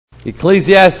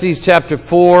Ecclesiastes chapter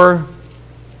 4.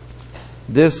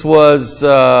 This was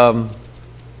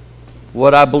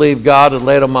what I believe God had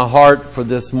laid on my heart for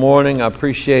this morning. I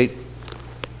appreciate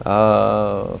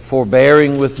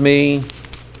forbearing with me.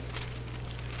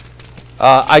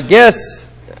 I guess,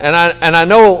 and I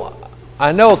know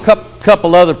a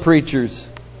couple other preachers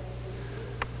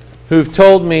who've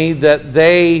told me that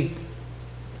they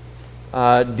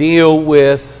deal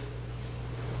with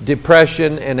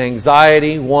depression and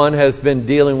anxiety. One has been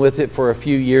dealing with it for a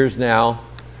few years now.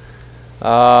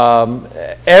 And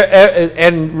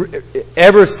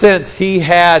ever since he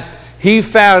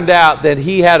found out that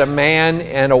he had a man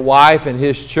and a wife in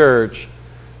his church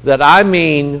that, I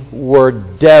mean, were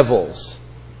devils.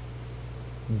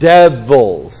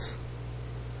 Devils.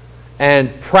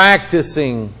 And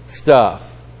practicing stuff.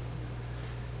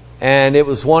 And it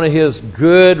was one of his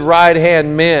good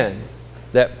right-hand men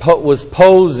that was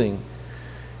posing.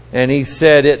 And he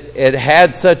said it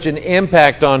had such an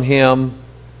impact on him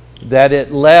that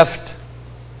it left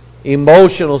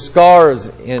emotional scars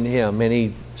in him. And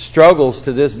he struggles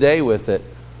to this day with it.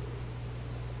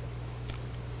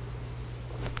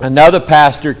 Another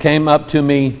pastor came up to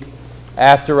me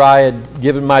after I had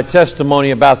given my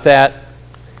testimony about that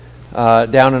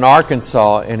down in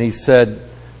Arkansas. And he said,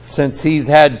 since he's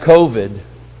had COVID,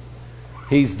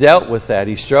 he's dealt with that.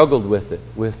 He struggled with it,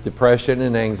 with depression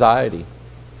and anxiety.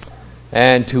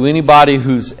 And to anybody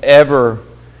who's ever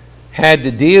had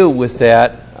to deal with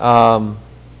that, I've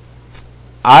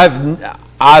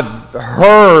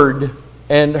heard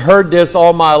this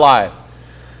all my life.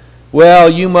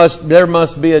 Well, there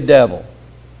must be a devil,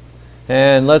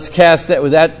 and let's cast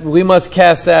that. We must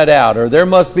cast that out, or there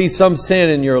must be some sin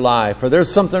in your life, or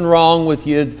there's something wrong with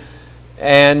you,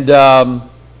 and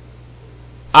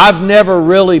I've never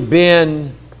really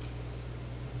been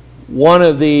one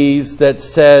of these that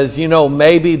says,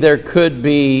 maybe there could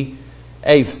be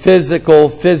a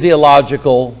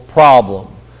physiological problem.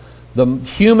 The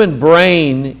human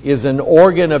brain is an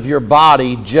organ of your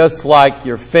body, just like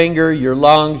your finger, your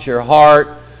lungs, your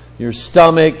heart, your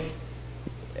stomach,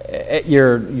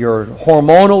 your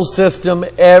hormonal system,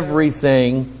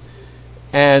 everything.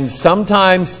 And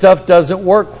sometimes stuff doesn't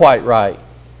work quite right.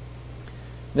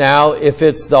 Now, if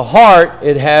it's the heart,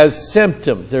 it has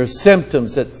symptoms. There's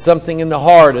symptoms that something in the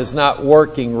heart is not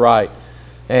working right.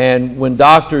 And when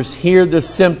doctors hear the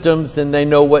symptoms, then they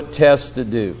know what tests to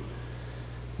do.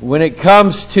 When it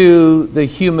comes to the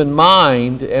human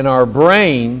mind and our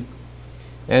brain,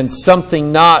 and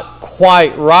something not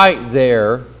quite right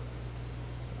there,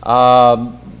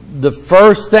 the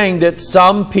first thing that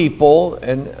some people,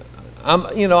 and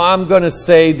I'm going to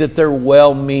say that they're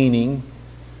well-meaning,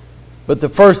 but the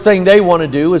first thing they want to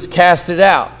do is cast it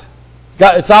out.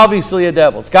 It's obviously a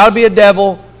devil. It's got to be a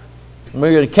devil. And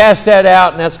we're going to cast that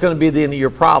out, and that's going to be the end of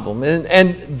your problem.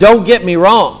 And don't get me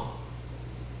wrong.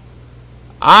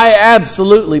 I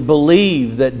absolutely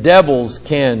believe that devils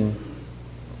can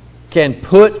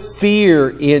put fear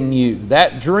in you.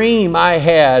 That dream I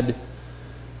had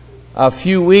a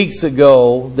few weeks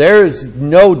ago, there is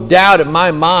no doubt in my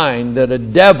mind that a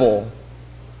devil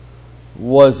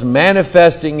was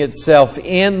manifesting itself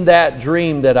in that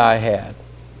dream that I had.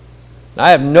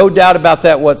 I have no doubt about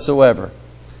that whatsoever.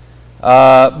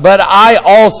 But I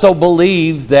also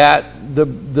believe that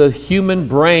the human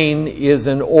brain is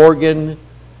an organ,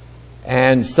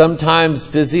 and sometimes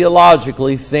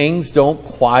physiologically things don't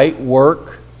quite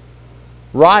work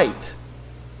right.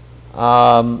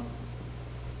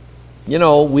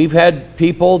 We've had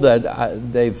people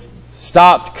that they've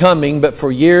stopped coming, but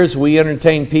for years we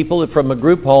entertained people from a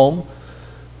group home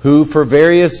who, for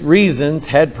various reasons,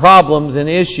 had problems and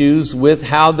issues with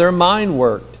how their mind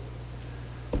worked.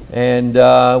 And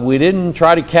we didn't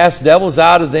try to cast devils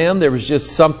out of them. There was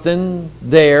just something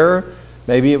there.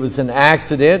 Maybe it was an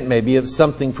accident. Maybe it was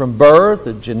something from birth,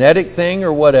 a genetic thing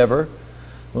or whatever.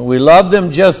 We loved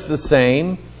them just the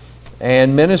same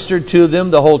and ministered to them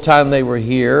the whole time they were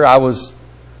here. I was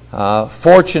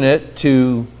fortunate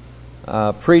to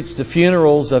preach the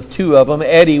funerals of two of them.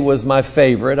 Eddie was my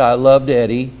favorite. I loved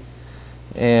Eddie.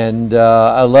 And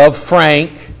I loved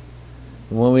Frank.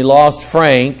 When we lost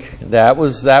Frank, that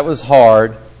was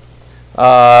hard.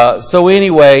 So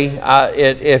anyway,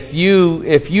 if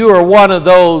you are one of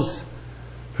those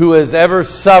who has ever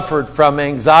suffered from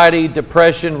anxiety,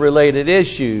 depression related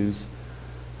issues,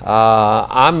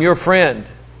 I'm your friend.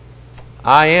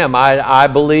 I am. I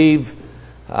believe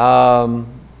that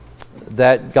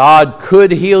God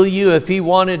could heal you if He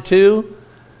wanted to,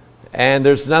 and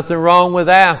there's nothing wrong with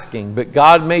asking. But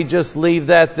God may just leave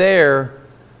that there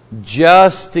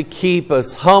just to keep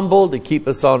us humble, to keep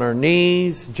us on our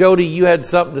knees. Jody, you had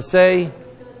something to say? I was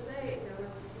just going to say, there was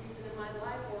a season in my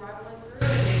life where I went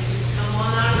through it. It just come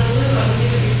on out of the blue. I wouldn't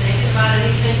even be thinking about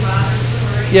anything bothersome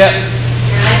or anything. Yeah.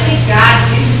 And I think God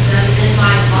used them in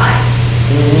my life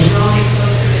to draw me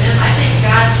closer to Him. I think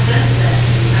God sends that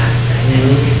to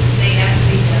you. They have to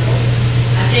be devils.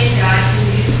 I think God can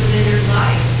use them in your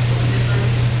life.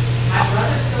 My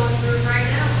brother's going through it right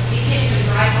now. He can't even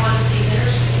drive on the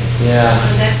interstate. Yeah.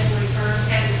 Because that's when he first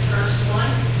had his first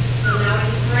one. So now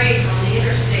he's afraid on the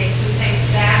interstate, so he takes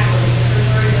it backwards.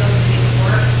 Everywhere he goes, he needs to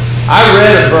work. I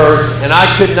read a verse, and I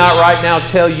could not right now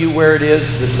tell you where it is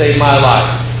to save my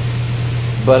life.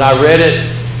 But I read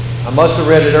it. I must have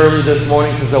read it early this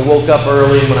morning because I woke up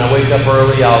early. When I wake up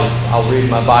early, I'll read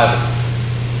my Bible.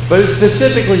 But it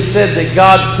specifically said that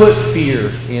God put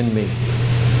fear in me.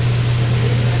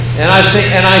 And I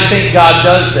think God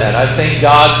does that. I think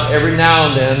God every now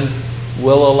and then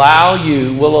will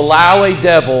allow a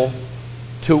devil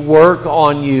to work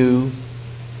on you,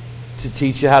 to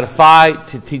teach you how to fight,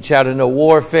 to teach you how to know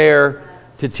warfare,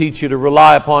 to teach you to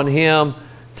rely upon Him,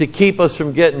 to keep us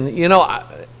from getting,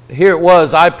 here it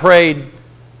was, I prayed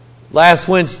last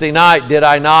Wednesday night, did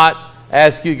I not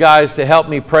ask you guys to help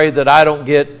me pray that I don't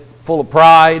get full of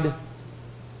pride?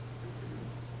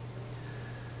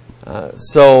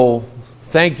 So,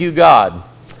 thank you, God.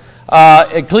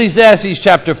 Ecclesiastes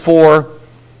chapter 4.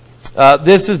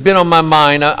 This has been on my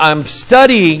mind. I'm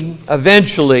studying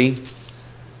eventually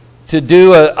to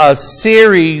do a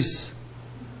series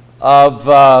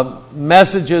of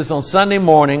messages on Sunday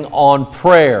morning on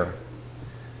prayer.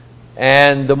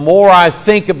 And the more I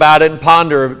think about it and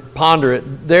ponder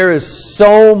it, there is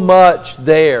so much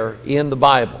there in the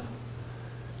Bible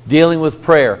dealing with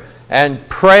prayer. And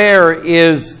prayer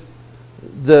is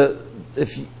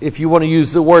if you want to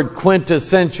use the word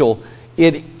quintessential,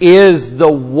 it is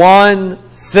the one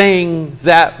thing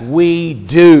that we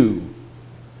do.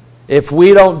 If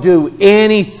we don't do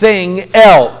anything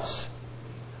else,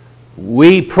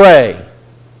 we pray.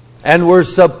 And we're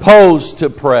supposed to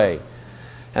pray.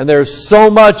 And there's so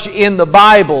much in the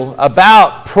Bible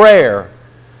about prayer.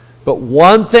 But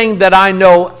one thing that I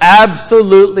know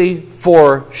absolutely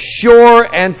for sure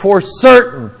and for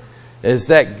certain is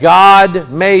that God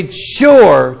made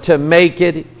sure to make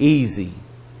it easy.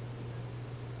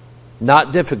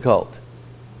 Not difficult.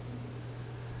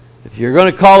 If you're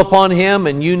going to call upon Him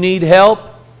and you need help,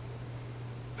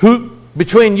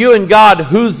 between you and God,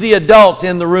 who's the adult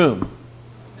in the room?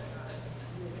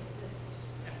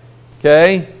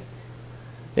 Okay?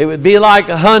 It would be like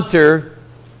a hunter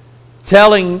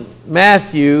telling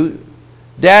Matthew,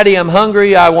 Daddy, I'm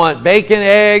hungry. I want bacon,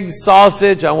 eggs,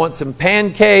 sausage. I want some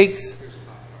pancakes.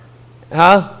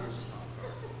 Huh?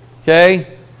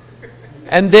 Okay?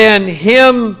 And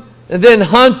then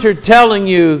Hunter telling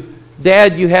you,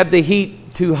 Dad, you have the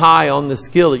heat too high on the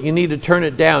skillet. You need to turn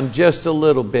it down just a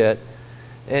little bit.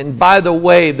 And by the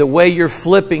way you're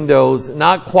flipping those,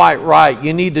 not quite right.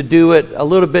 You need to do it a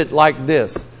little bit like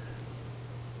this.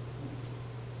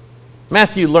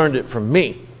 Matthew learned it from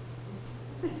me.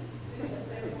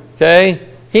 Okay?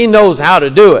 He knows how to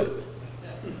do it.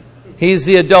 He's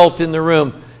the adult in the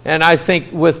room. And I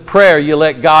think with prayer, you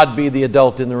let God be the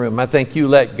adult in the room. I think you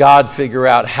let God figure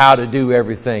out how to do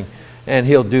everything. And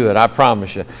He'll do it, I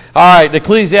promise you. All right,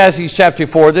 Ecclesiastes chapter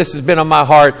 4. This has been on my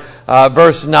heart.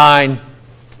 Verse 9.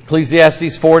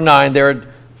 Ecclesiastes 4:9. There are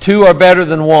two are better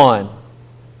than one.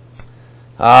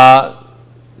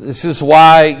 This is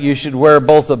why you should wear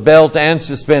both a belt and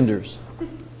suspenders.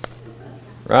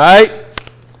 Right?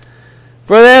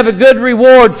 For they have a good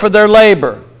reward for their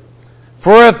labor.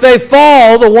 For if they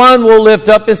fall, the one will lift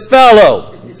up his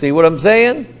fellow. See what I'm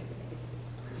saying?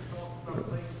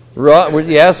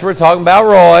 Yes, we're talking about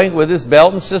Roy with his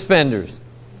belt and suspenders.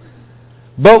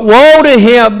 But woe to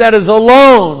him that is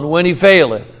alone when he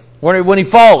faileth, when he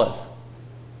falleth.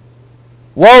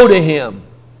 Woe to him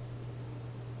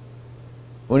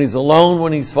when he's alone,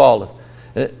 when he's falleth.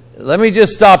 Let me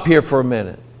just stop here for a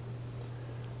minute.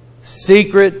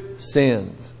 Secret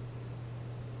sins.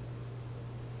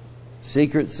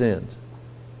 Secret sins.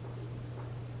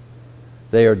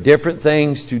 They are different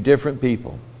things to different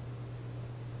people.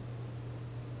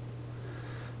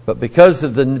 But because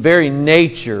of the very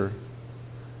nature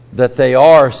that they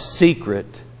are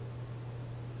secret,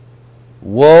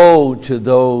 woe to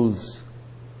those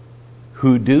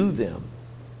who do them,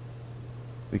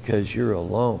 because you're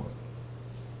alone.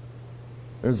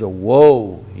 There's a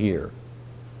woe here.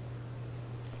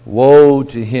 Woe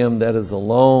to him that is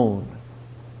alone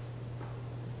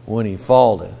when he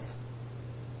falleth.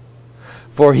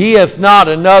 For he hath not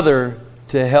another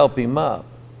to help him up.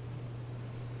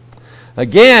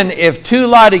 Again, if two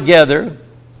lie together,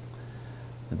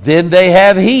 then they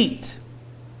have heat.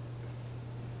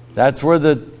 That's where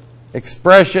the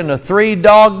expression a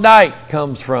three-dog night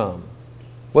comes from.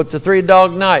 What's a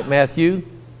three-dog night, Matthew?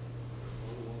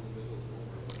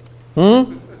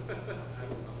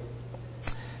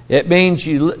 It means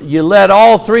you let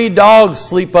all three dogs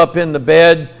sleep up in the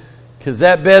bed, because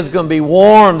that bed's going to be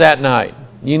warm that night.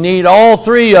 You need all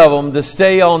three of them to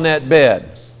stay on that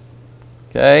bed.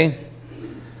 Okay?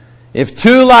 If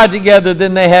two lie together,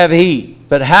 then they have heat.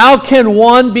 But how can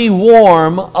one be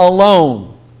warm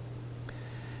alone?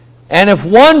 And if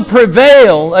one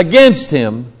prevail against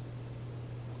him,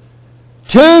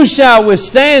 two shall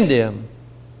withstand him.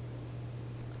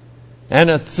 And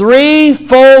a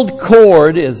threefold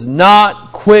cord is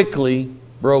not quickly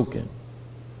broken.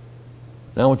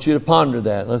 Now I want you to ponder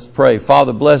that. Let's pray.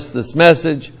 Father, bless this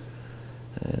message.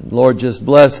 And Lord, just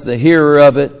bless the hearer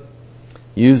of it.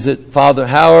 Use it, Father,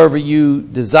 however you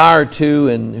desire to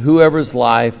in whoever's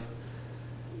life.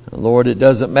 Lord, it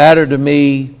doesn't matter to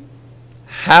me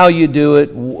how you do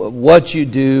it, what you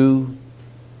do.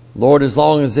 Lord, as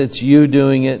long as it's you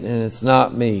doing it and it's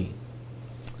not me.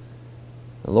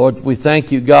 Lord, we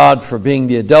thank you, God, for being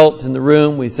the adult in the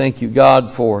room. We thank you,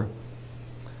 God, for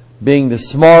being the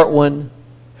smart one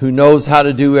who knows how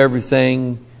to do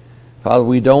everything. Father,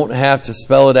 we don't have to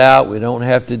spell it out. We don't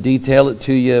have to detail it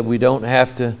to you. We don't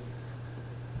have to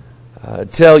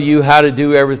tell you how to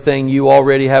do everything. You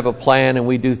already have a plan, and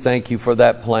we do thank you for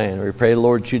that plan. We pray,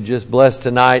 Lord, you just bless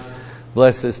tonight.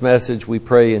 Bless this message, we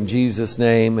pray in Jesus'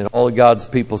 name. And all of God's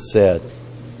people said,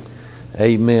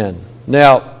 amen.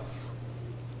 Now,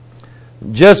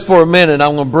 just for a minute,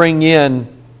 I'm going to bring in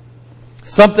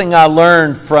something I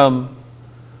learned from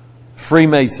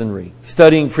Freemasonry,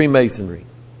 studying Freemasonry.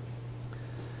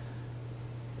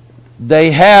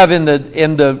 They have in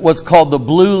the what's called the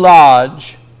Blue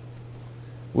Lodge,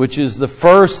 which is the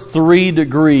first 3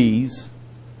 degrees.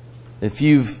 If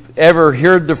you've ever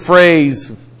heard the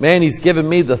phrase, man, he's given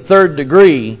me the 3rd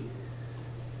degree,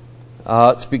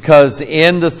 it's because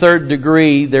in the 3rd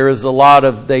degree there is a lot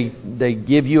of, they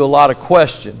give you a lot of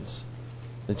questions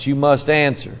that you must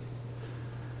answer.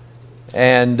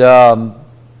 And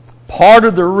part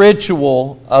of the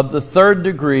ritual of the 3rd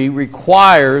degree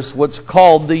requires what's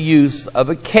called the use of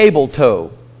a cable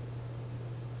tow.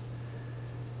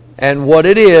 And what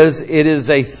it is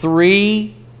a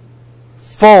 3-fold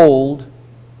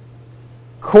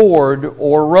cord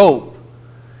or rope.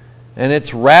 And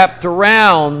it's wrapped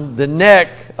around the neck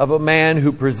of a man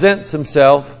who presents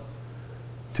himself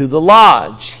to the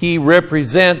lodge. He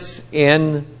represents,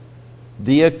 in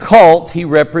the occult, he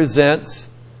represents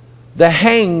the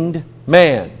hanged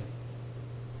man.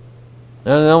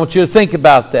 And I want you to think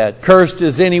about that. Cursed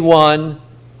is anyone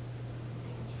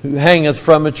who hangeth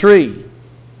from a tree.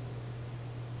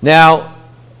 Now,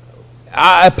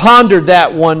 I pondered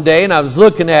that one day, and I was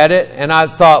looking at it, and I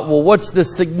thought, well, what's the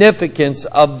significance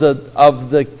of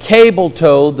the cable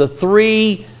tow, the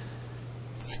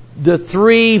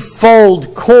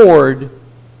threefold cord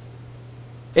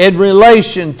in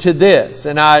relation to this?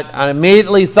 And I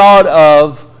immediately thought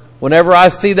of, whenever I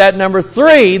see that number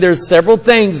 3, there's several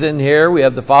things in here. We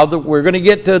have the Father. We're going to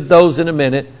get to those in a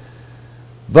minute.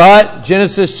 But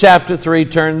Genesis chapter 3,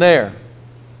 turn there.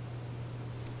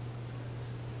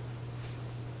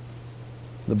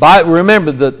 The Bible,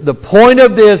 remember, the point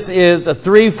of this is a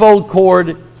threefold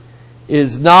cord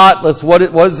is not, what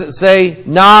does it say?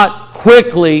 Not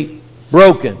quickly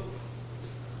broken.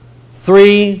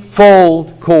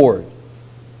 Threefold cord.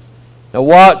 Now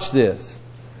watch this.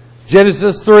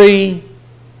 Genesis 3,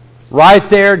 right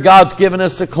there, God's given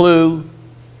us a clue.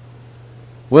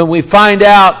 When we find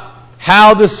out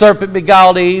how the serpent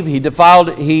beguiled Eve, he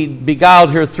beguiled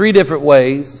her 3 different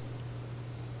ways.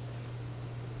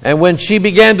 And when she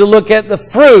began to look at the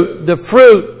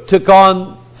fruit took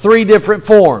on 3 different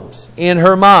forms in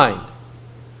her mind.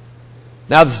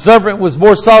 Now the serpent was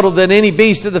more subtle than any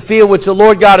beast of the field which the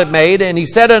Lord God had made. And he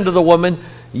said unto the woman,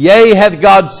 Yea, hath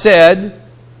God said,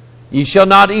 Ye shall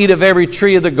not eat of every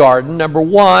tree of the garden. Number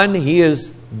 1, he is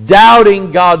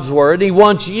doubting God's word. He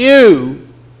wants you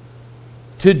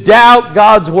to doubt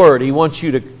God's word. He wants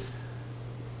you to...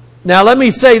 Now let me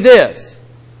say this.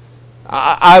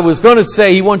 I was going to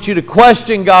say he wants you to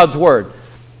question God's word.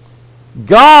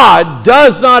 God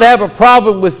does not have a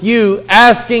problem with you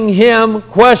asking him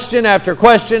question after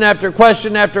question after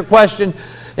question after question,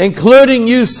 including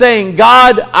you saying,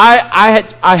 God, I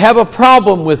have a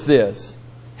problem with this.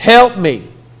 Help me.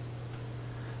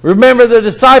 Remember the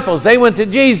disciples, they went to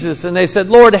Jesus and they said,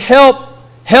 Lord, help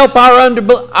our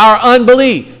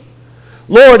unbelief.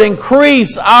 Lord,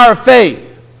 increase our faith.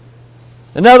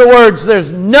 In other words,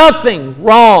 there's nothing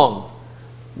wrong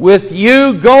with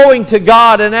you going to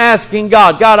God and asking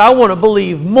God, God, I want to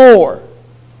believe more.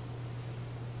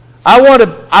 I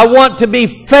want to be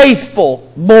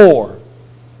faithful more.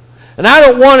 And I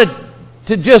don't want it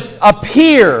to just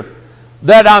appear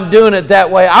that I'm doing it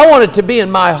that way. I want it to be in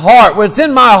my heart. When it's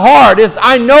in my heart,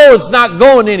 I know it's not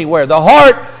going anywhere. The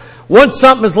heart, once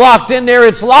something is locked in there,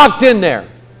 it's locked in there.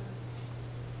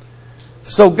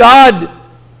 So God,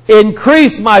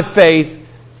 increase my faith.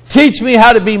 Teach me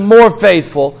how to be more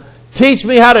faithful. Teach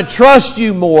me how to trust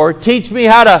you more. Teach me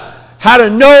how to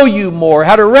know you more.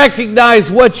 How to recognize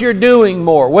what you're doing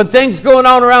more. When things going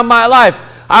on around my life,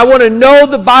 I want to know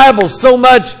the Bible so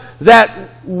much that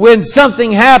when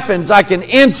something happens, I can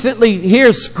instantly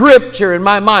hear Scripture in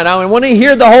my mind. I want to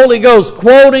hear the Holy Ghost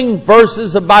quoting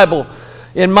verses of Bible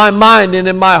in my mind and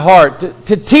in my heart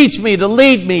to teach me, to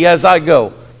lead me as I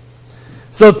go.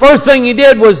 So the first thing he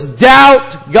did was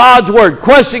doubt God's Word,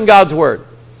 question God's Word.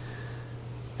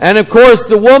 And of course,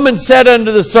 the woman said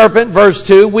unto the serpent, verse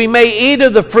 2, we may eat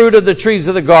of the fruit of the trees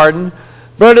of the garden,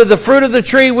 but of the fruit of the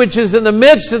tree which is in the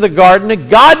midst of the garden,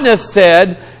 God hath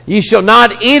said, ye shall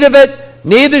not eat of it,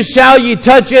 neither shall ye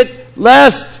touch it,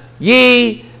 lest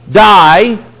ye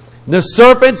die. The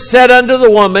serpent said unto the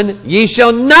woman, ye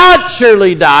shall not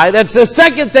surely die. That's the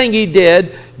second thing he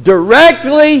did.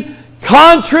 Directly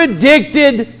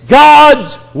contradicted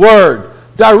God's Word.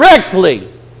 Directly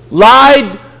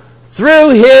lied through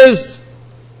his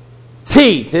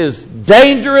teeth, his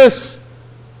dangerous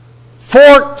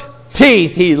forked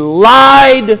teeth. He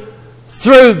lied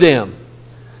through them.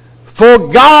 For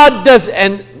God doth,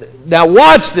 and now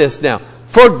watch this now.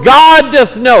 For God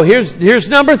doth know. Here's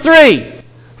number 3.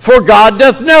 For God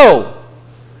doth know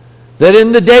that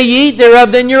in the day ye eat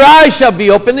thereof, then your eyes shall be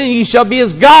opened, and ye shall be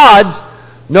as gods,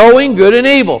 knowing good and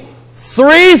evil.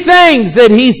 3 things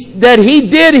that he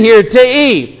did here to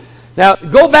Eve. Now,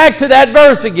 go back to that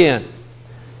verse again.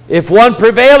 If one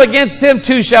prevail against him,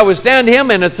 2 shall withstand him,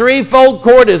 and a 3-fold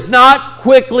cord is not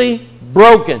quickly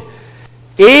broken.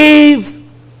 Eve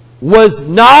was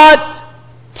not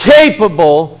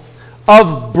capable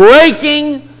of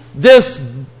breaking this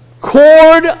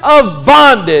cord of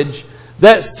bondage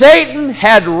that Satan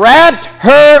had wrapped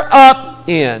her up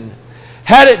in.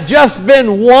 Had it just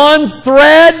been one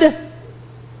thread,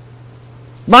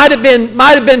 might have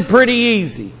been pretty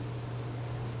easy.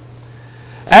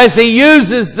 As he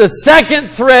uses the second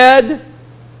thread,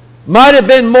 might have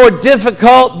been more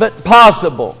difficult but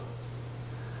possible.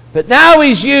 But now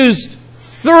he's used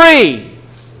 3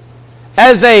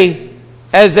 as a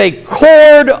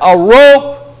cord, a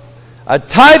rope, a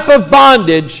type of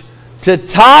bondage to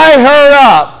tie her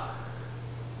up.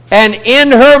 And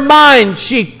in her mind,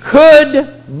 she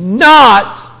could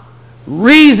not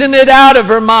reason it out of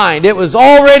her mind. It was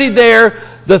already there.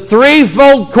 The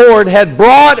 3-fold cord had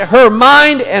brought her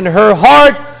mind and her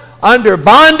heart under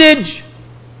bondage,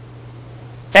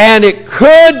 and it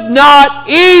could not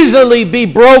easily be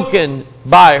broken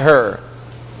by her.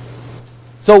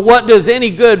 So what does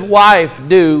any good wife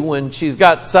do when she's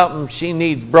got something she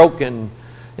needs broken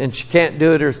and she can't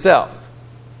do it herself?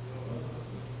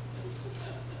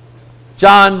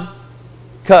 John,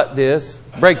 cut this,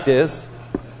 break this,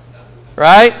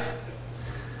 right?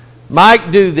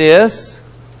 Mike, do this.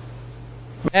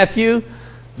 Matthew,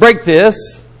 break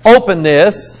this, open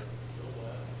this.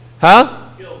 Huh?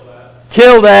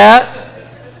 Kill that.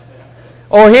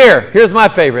 Or here's my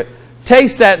favorite.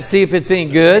 Taste that and see if it's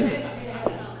any good.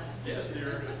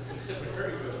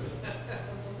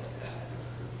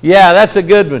 Yeah, that's a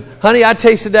good one. Honey, I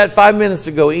tasted that 5 minutes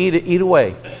ago. Eat it, eat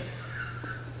away.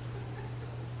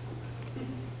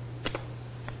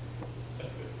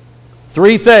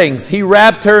 Three things. He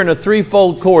wrapped her in a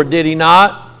 3-fold cord, did he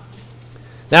not?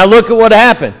 Now look at what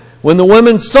happened. When the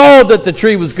woman saw that the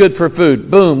tree was good for food,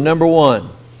 boom, number 1.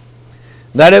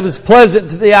 That it was pleasant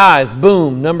to the eyes,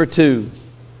 boom, number 2.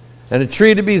 And a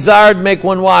tree to be desired to make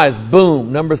one wise,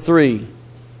 boom, number 3.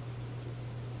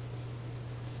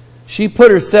 She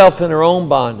put herself in her own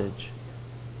bondage.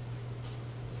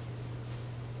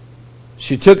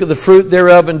 She took of the fruit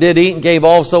thereof and did eat, and gave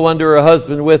also unto her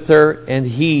husband with her, and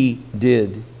he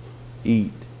did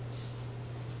eat.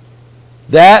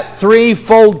 That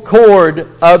 3-fold cord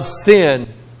of sin.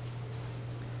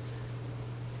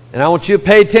 And I want you to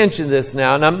pay attention to this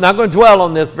now. And I'm not going to dwell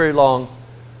on this very long.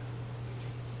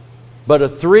 But a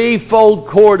 3-fold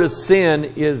cord of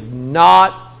sin is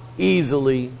not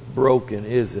easily broken,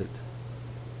 is it?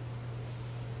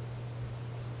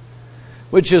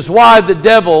 Which is why the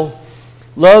devil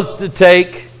loves to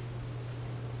take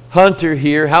Hunter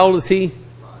here. How old is he?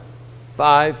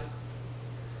 5.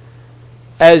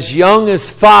 as young as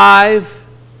 5.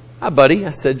 Hi, buddy. I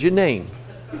said your name.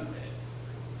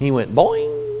 He went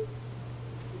boing.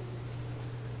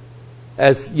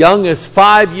 As young as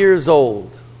 5 years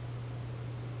old.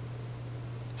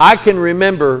 I can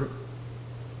remember,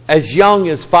 as young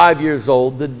as 5 years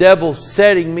old, the devil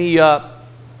setting me up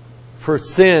for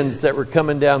sins that were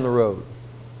coming down the road.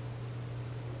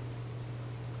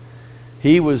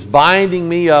 He was binding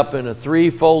me up in a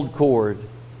threefold cord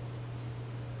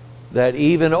that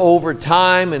even over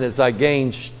time and as I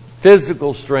gained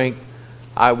physical strength,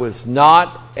 I was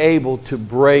not able to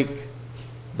break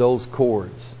those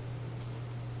cords.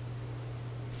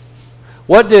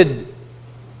 What did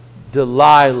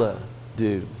Delilah do?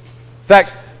 In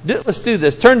fact, let's do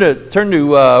this. Turn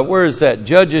to where is that?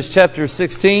 Judges chapter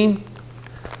 16.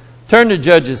 Turn to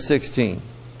Judges 16.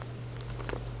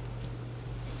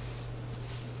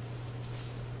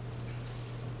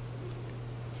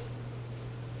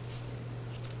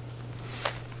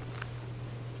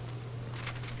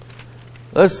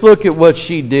 Let's look at what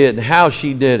she did and how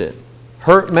she did it.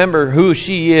 Remember who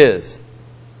she is.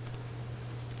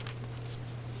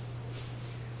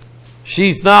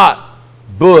 She's not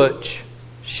Butch.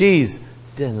 She's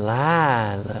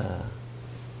Delilah.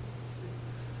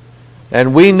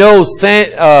 And we know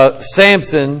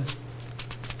Samson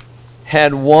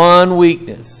had one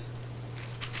weakness.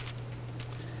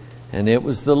 And it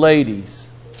was the ladies.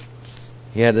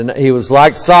 He was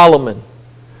like Solomon.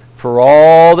 For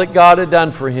all that God had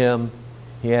done for him,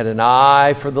 he had an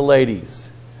eye for the ladies.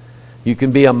 You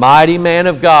can be a mighty man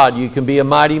of God. You can be a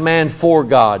mighty man for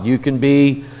God. You can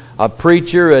be a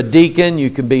preacher, a deacon.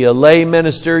 You can be a lay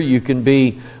minister. You can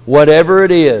be whatever it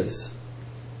is.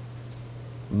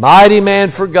 Mighty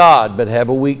man for God, but have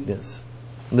a weakness.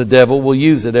 And the devil will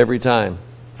use it every time.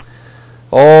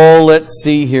 Oh, let's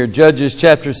see here. Judges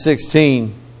chapter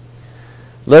 16.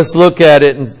 Let's look at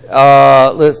it. And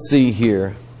let's see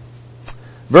here.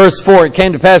 Verse 4, it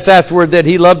came to pass afterward that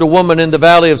he loved a woman in the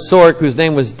valley of Sorek whose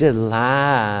name was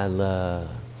Delilah.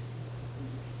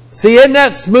 See, isn't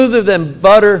that smoother than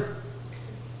butter?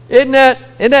 Isn't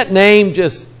that name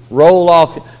just roll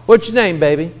off? What's your name,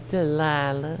 baby?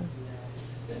 Delilah.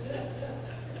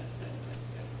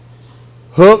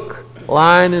 Hook,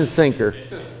 line, and sinker.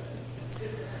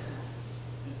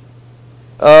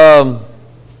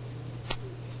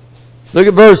 Look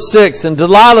at verse 6. And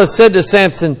Delilah said to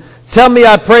Samson, tell me,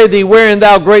 I pray thee, wherein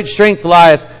thou great strength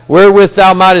lieth, wherewith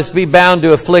thou mightest be bound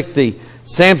to afflict thee.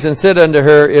 Samson said unto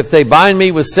her, if they bind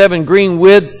me with 7 green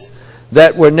withs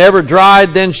that were never dried,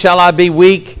 then shall I be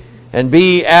weak and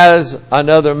be as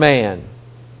another man.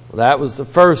 Well, that was the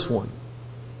first one.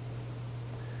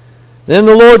 Then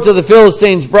the lords of the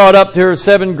Philistines brought up to her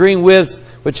 7 green withs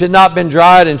which had not been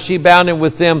dried, and she bound him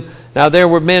with them. Now there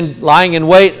were men lying in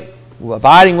wait,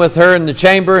 abiding with her in the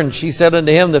chamber, and she said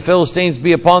unto him, the Philistines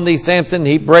be upon thee, Samson.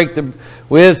 He brake the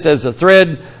withs as a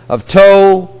thread of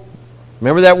tow.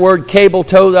 Remember that word cable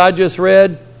tow that I just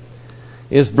read?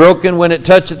 Is broken when it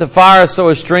toucheth the fire, so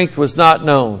his strength was not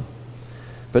known.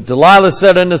 But Delilah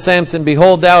said unto Samson,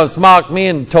 behold, thou hast mocked me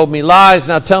and told me lies.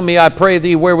 Now tell me, I pray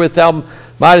thee, wherewith thou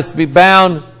mightest be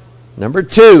bound. Number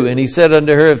 2, and he said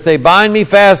unto her, if they bind me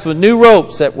fast with new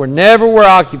ropes that never were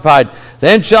occupied,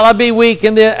 then shall I be weak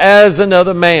as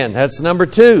another man. That's number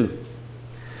 2.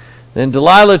 Then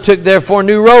Delilah took therefore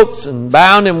new ropes and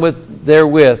bound him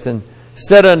therewith, and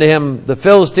said unto him, the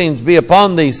Philistines be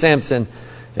upon thee, Samson.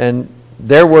 And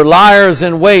there were liars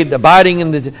in wait, abiding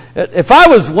in the... If I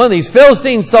was one of these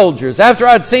Philistine soldiers, after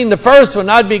I'd seen the first one,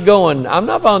 I'd be going, I'm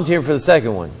not volunteering for the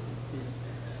second one.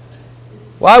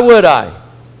 Why would I?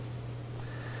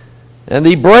 And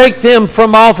he brake them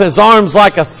from off his arms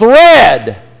like a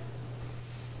thread.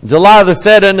 Delilah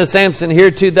said unto Samson,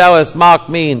 hereto thou hast mocked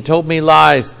me and told me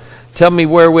lies. Tell me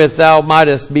wherewith thou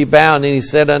mightest be bound. And he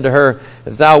said unto her,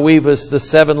 if thou weavest the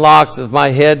 7 locks of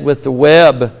my head with the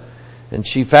web. And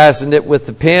she fastened it with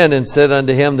the pin, and said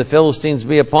unto him, the Philistines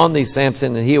be upon thee,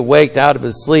 Samson. And he awaked out of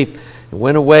his sleep and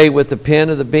went away with the pin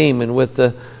of the beam and with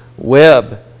the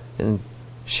web. And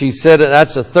she said,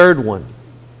 that's the third one.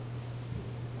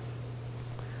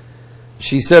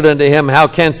 She said unto him, how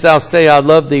canst thou say, I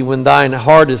love thee, when thine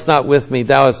heart is not with me?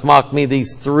 Thou hast mocked me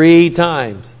these 3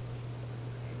 times,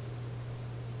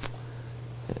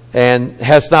 and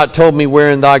hast not told me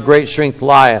wherein thy great strength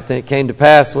lieth. And it came to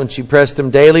pass, when she pressed him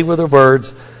daily with her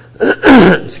words,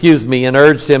 excuse me, and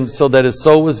urged him so that his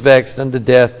soul was vexed unto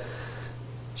death.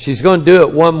 She's going to do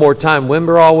it one more time.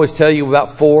 Remember, I always tell you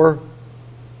about 4.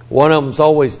 One of them's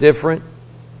always different.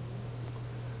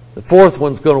 The 4th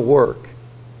one's going to work.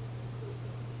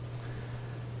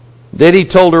 Then he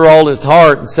told her all his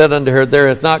heart, and said unto her, There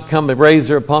hath not come a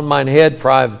razor upon mine head,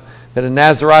 for I have been a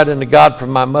Nazarite unto God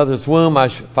from my mother's womb.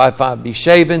 If I be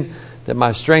shaven, that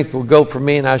my strength will go from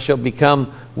me, and I shall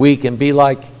become weak and be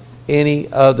like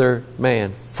any other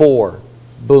man. 4.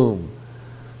 Boom.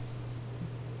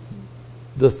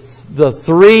 The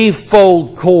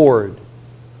threefold cord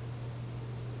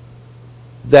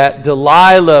that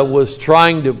Delilah was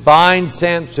trying to bind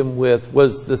Samson with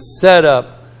was the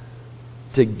setup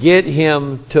to get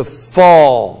him to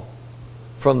fall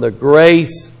from the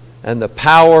grace and the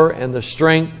power and the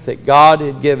strength that God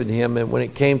had given him. And when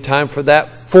it came time for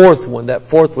that fourth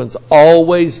one's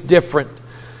always different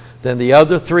than the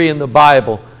other 3 in the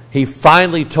Bible. He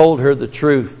finally told her the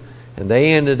truth, and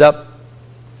they ended up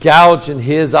gouging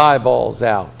his eyeballs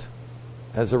out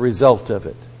as a result of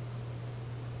it.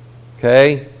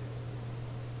 Okay?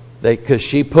 Because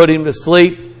she put him to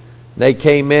sleep. They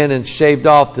came in and shaved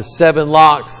off the 7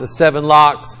 locks. The 7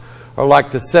 locks are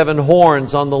like the 7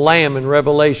 horns on the Lamb in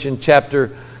Revelation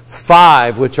chapter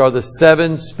 5, which are the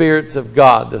 7 spirits of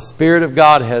God. The Spirit of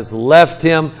God has left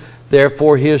him,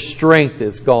 therefore his strength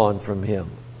is gone from him.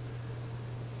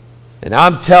 And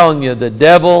I'm telling you, the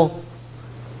devil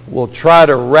will try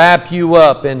to wrap you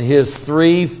up in his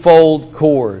threefold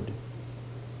cord,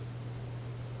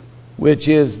 which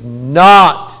is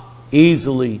not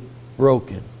easily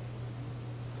broken.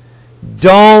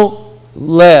 Don't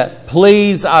let,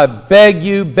 please, I beg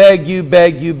you, beg you,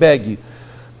 beg you, beg you,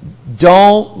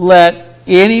 don't let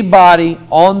anybody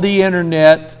on the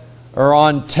internet or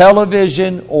on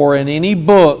television or in any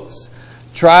books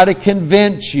try to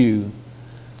convince you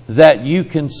that you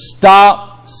can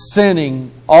stop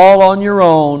sinning all on your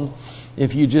own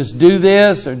if you just do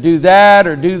this or do that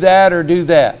or do that or do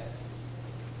that.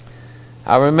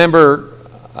 I remember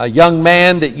a young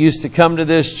man that used to come to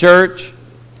this church,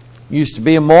 used to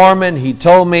be a Mormon. He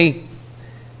told me,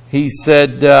 he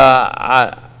said,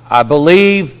 I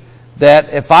believe that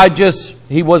if I just,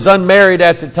 he was unmarried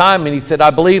at the time, and he said,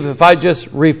 I believe if I just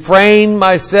refrain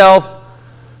myself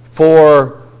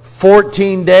for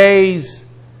 14 days,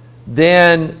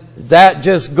 then that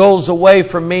just goes away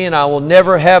from me and I will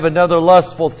never have another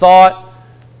lustful thought.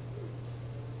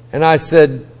 And I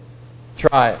said,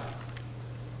 try it.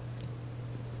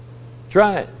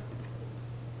 Try it.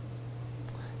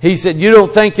 He said, you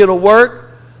don't think it'll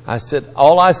work? I said,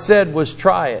 all I said was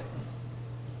try it.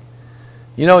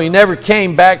 You know, he never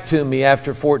came back to me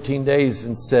after 14 days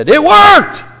and said, it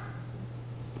worked!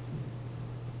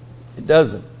 It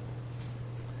doesn't.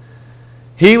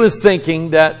 He was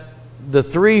thinking that the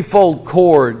threefold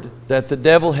cord that the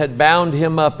devil had bound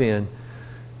him up in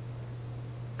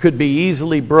could be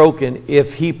easily broken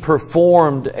if he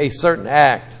performed a certain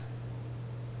act,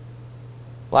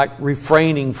 like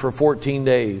refraining for 14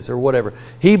 days or whatever.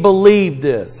 He believed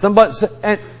this. Somebody,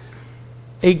 and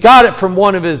he got it from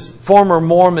one of his former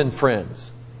Mormon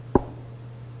friends.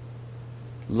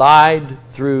 Lied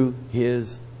through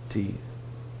his teeth.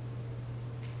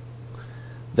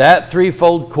 That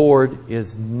threefold cord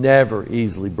is never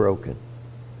easily broken.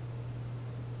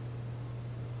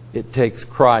 It takes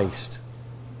Christ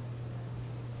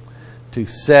to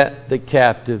set the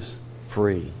captives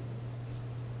free.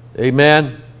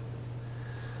 Amen?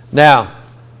 Now,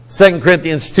 2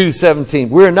 Corinthians 2:17.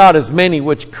 We are not as many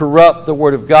which corrupt the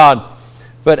word of God,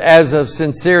 but as of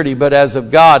sincerity, but as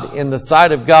of God. In the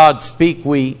sight of God speak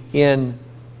we in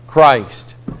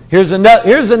Christ. Here's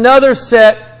another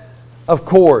set of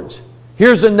cords.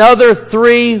 Here's another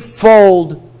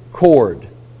threefold cord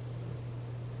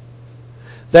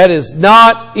that is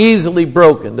not easily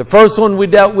broken. The first one we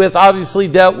dealt with, obviously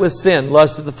dealt with sin.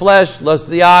 Lust of the flesh, lust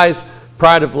of the eyes,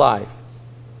 pride of life.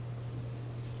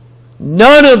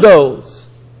 None of those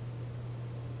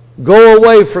go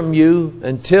away from you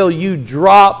until you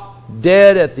drop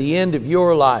dead at the end of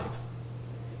your life.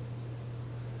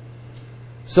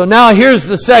 So now here's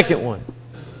the second one.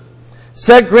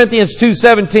 2 Corinthians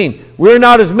 2:17. We're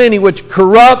not as many which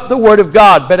corrupt the word of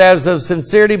God, but as of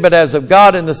sincerity, but as of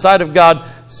God, in the sight of God,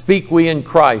 speak we in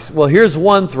Christ. Well, here's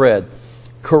one thread.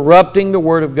 Corrupting the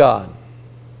word of God.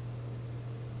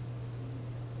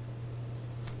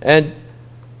 And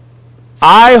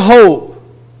I hope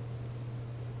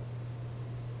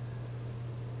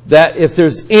that if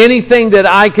there's anything that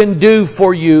I can do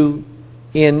for you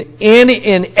in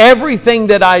everything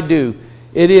that I do,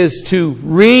 it is to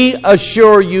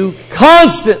reassure you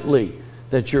constantly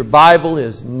that your Bible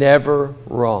is never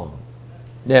wrong.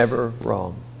 Never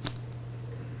wrong.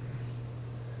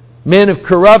 Men have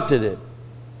corrupted it,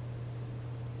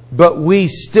 but we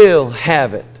still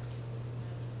have it,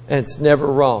 and it's never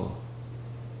wrong.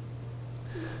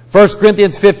 1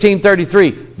 Corinthians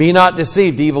 15:33. Be not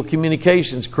deceived. Evil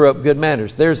communications corrupt good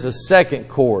manners. There's a second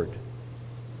cord.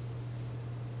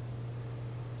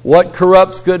 What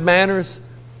corrupts good manners?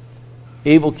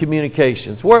 Evil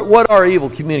communications. What are evil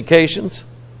communications?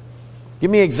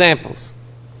 Give me examples.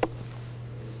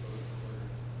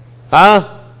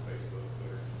 Huh?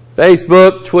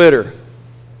 Facebook, Twitter.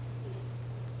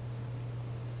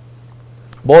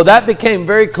 Boy, that became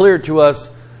very clear to us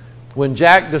when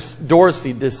Jack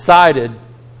Dorsey decided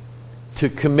to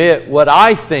commit what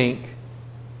I think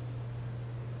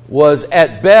was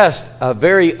at best a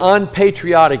very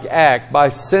unpatriotic act by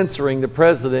censoring the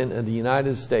President of the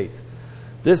United States.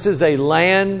 This is a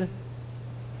land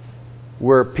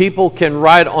where people can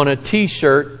write on a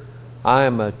t-shirt, I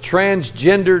am a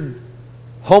transgendered,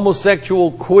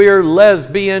 homosexual, queer,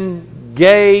 lesbian,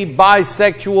 gay,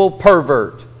 bisexual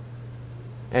pervert,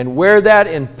 and wear that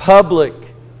in public,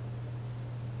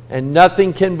 and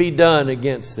nothing can be done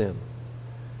against them.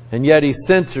 And yet he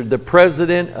censored the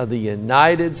President of the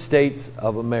United States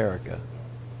of America.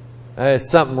 There's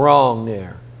something wrong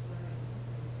there.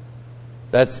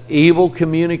 That's evil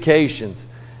communications.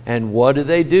 And what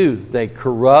do? They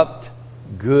corrupt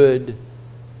good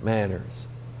manners.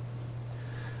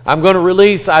 I'm going to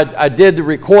release, I did the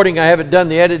recording, I haven't done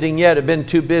the editing yet, I've been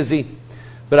too busy.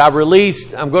 But I'm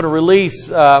going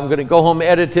to go home,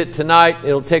 edit it tonight.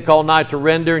 It'll take all night to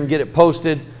render and get it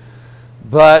posted.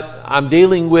 But I'm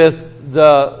dealing with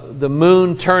the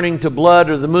moon turning to blood,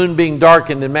 or the moon being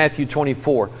darkened in Matthew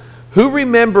 24. Who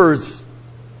remembers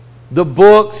the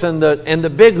books and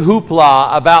the big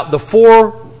hoopla about the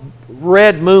 4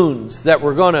 red moons that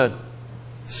were going to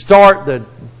start the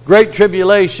Great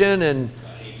Tribulation? And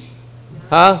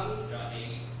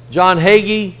John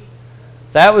Hagee.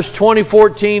 That was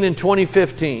 2014 and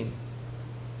 2015.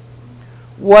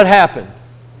 What happened?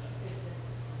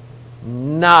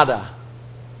 Nada.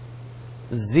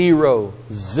 Zero.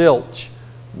 Zilch.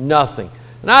 Nothing.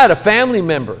 And I had a family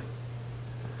member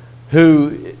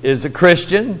who is a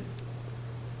Christian,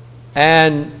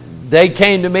 and they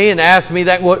came to me and asked me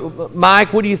that,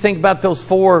 Mike, what do you think about those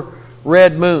 4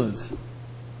 red moons?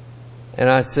 And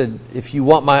I said, if you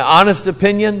want my honest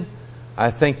opinion,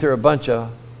 I think they're a bunch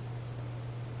of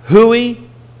hooey.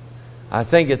 I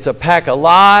think it's a pack of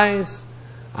lies.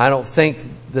 I don't think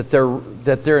that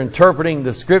they're interpreting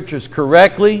the scriptures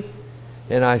correctly.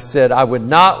 And I said, I would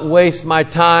not waste my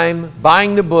time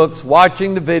buying the books,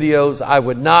 watching the videos. I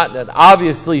would not. And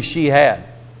obviously she had.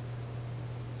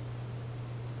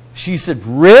 She said,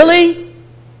 really?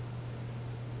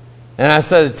 And I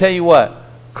said, I tell you what,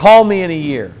 call me in a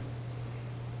year.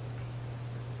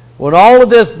 When all of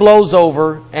this blows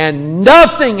over and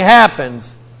nothing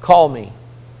happens, call me.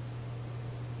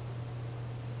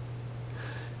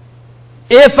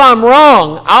 If I'm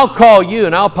wrong, I'll call you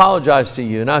and I'll apologize to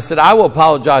you. And I said, I will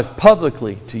apologize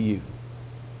publicly to you.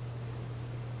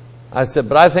 I said,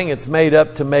 but I think it's made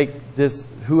up to make this,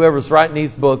 whoever's writing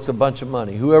these books, a bunch of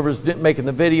money. Whoever's making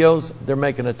the videos, they're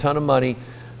making a ton of money.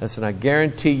 I said, I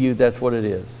guarantee you that's what it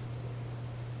is.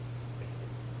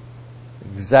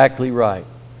 Exactly right.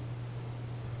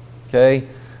 Okay?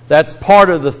 That's part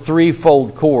of the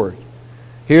threefold cord.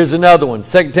 Here's another one.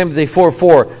 2 Timothy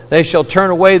 4:4. They shall turn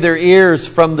away their ears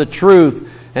from the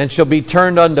truth and shall be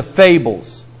turned unto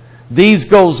fables. These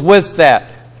goes with that.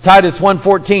 Titus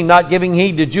 1:14. Not giving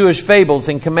heed to Jewish fables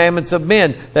and commandments of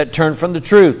men that turn from the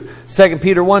truth. 2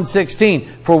 Peter 1:16.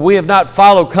 For we have not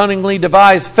followed cunningly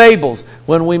devised fables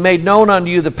when we made known unto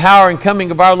you the power and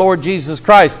coming of our Lord Jesus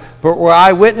Christ, but were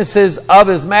eyewitnesses of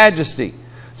His majesty.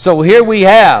 So here we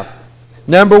have,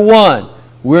 number 1,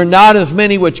 we're not as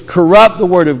many which corrupt the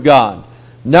Word of God.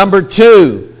 Number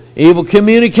 2, evil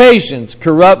communications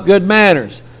corrupt good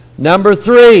manners. Number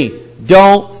 3,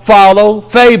 don't follow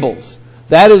fables.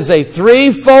 That is a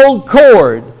threefold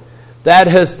cord that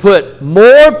has put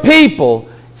more people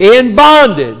in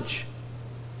bondage.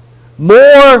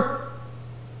 More,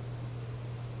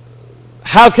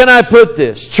 how can I put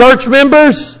this? Church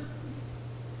members?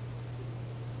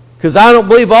 Because I don't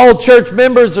believe all church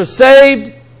members are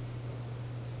saved.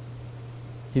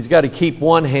 He's got to keep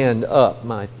one hand up,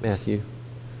 Matthew.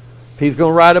 If he's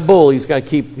going to ride a bull, he's got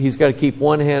to keep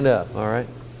one hand up, all right?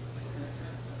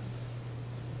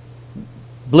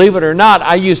 Believe it or not,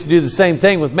 I used to do the same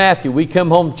thing with Matthew. We'd come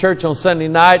home to church on Sunday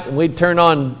night and we'd turn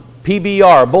on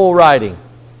PBR, bull riding.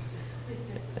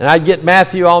 And I'd get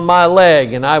Matthew on my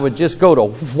leg and I would just go to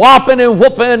whopping and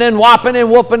whooping and whopping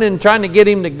and whooping and trying to get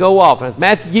him to go off. And I said,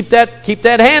 Matthew, keep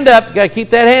that hand up. You got to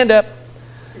keep that hand up.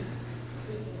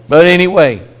 But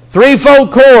anyway,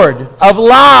 threefold cord of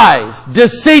lies,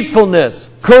 deceitfulness,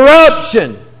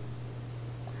 corruption,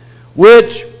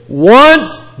 which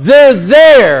once they're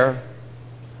there,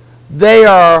 they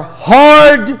are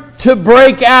hard to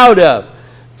break out of.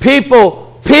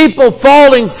 People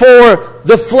falling for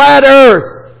the flat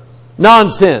earth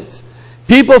nonsense.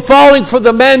 People falling for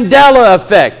the Mandela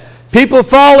effect. People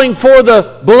falling for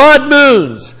the blood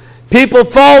moons. People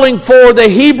falling for the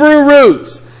Hebrew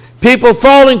roots. People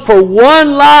falling for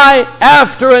one lie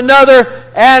after another.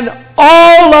 And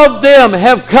all of them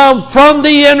have come from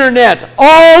the internet.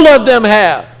 All of them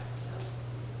have.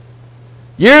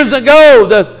 Years ago,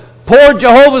 the poor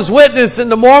Jehovah's Witnesses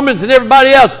and the Mormons and everybody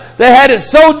else, they had it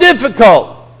so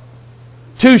difficult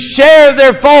to share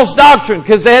their false doctrine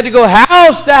because they had to go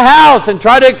house to house and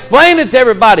try to explain it to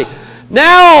everybody.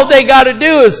 Now all they got to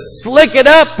do is slick it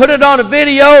up, put it on a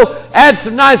video, add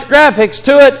some nice graphics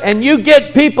to it, and you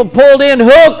get people pulled in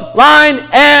hook, line,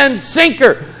 and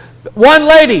sinker. One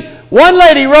lady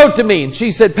wrote to me and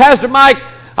she said, Pastor Mike,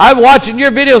 I've been watching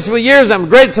your videos for years. I'm a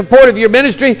great supporter of your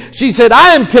ministry. She said,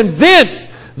 I am convinced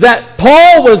that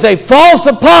Paul was a false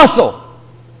apostle.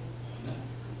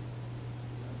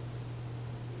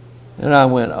 And I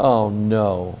went, oh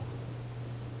no.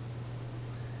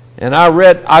 And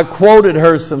I quoted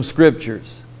her some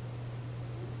scriptures.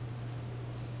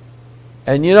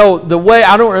 And you know, the way,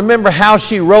 I don't remember how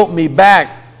she wrote me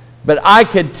back, but I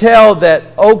could tell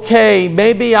that, okay,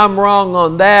 maybe I'm wrong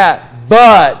on that,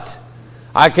 but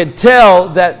I could tell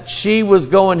that she was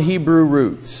going Hebrew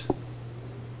roots.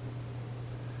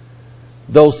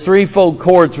 Those threefold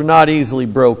cords were not easily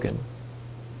broken.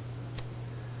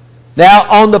 Now,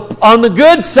 on the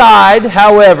good side,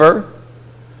 however,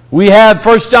 we have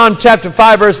 1 John chapter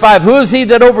 5, verse 5. Who is he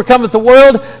that overcometh the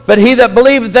world, but he that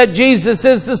believeth that Jesus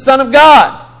is the Son of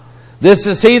God? This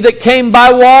is he that came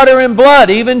by water and blood,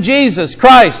 even Jesus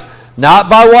Christ. Not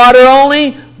by water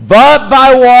only, but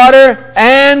by water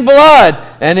and blood.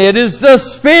 And it is the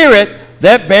Spirit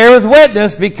that beareth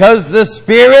witness, because the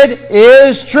Spirit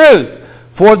is truth.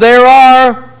 For there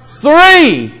are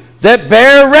three that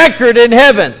bear record in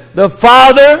heaven: the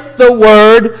Father, the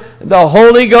Word, the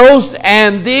Holy Ghost.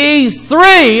 And these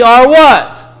three are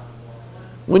what?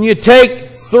 When you take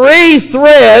three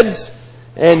threads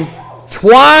and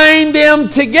twine them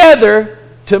together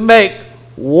to make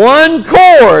one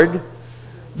cord,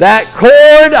 that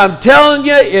cord, I'm telling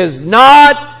you, is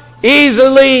not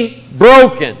easily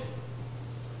broken.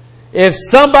 If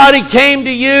somebody came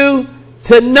to you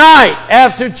tonight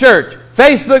after church,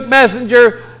 Facebook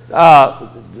Messenger,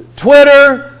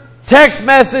 Twitter, text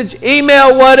message,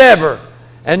 email, whatever,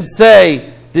 and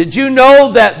say, did you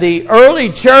know that the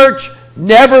early church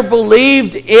never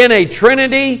believed in a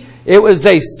Trinity? It was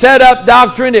a set-up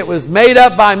doctrine. It was made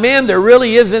up by men. There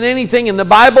really isn't anything in the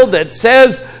Bible that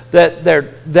says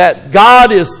that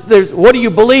God is, what do you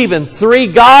believe in? Three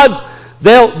gods?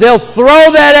 They'll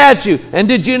throw that at you. And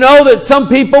did you know that some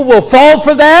people will fall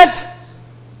for that?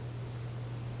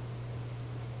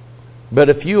 But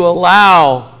if you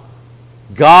allow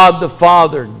God the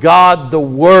Father, God the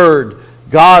Word,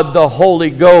 God the Holy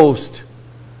Ghost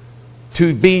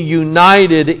to be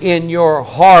united in your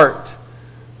heart,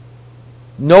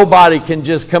 nobody can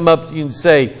just come up to you and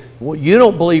say, well, you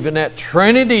don't believe in that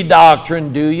Trinity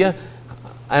doctrine, do you?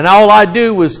 And all I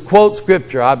do was quote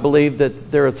Scripture. I believe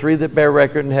that there are three that bear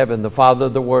record in heaven: the Father,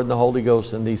 the Word, and the Holy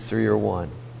Ghost, and these three are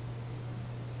one.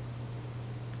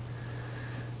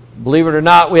 Believe it or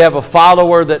not, we have a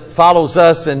follower that follows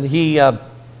us, and he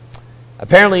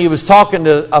apparently he was talking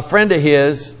to a friend of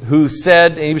his who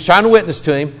said, and he was trying to witness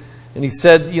to him, and he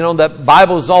said, you know, that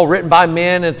Bible is all written by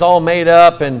men, it's all made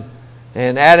up, and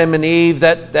Adam and Eve,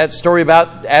 that story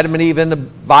about Adam and Eve in the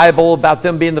Bible, about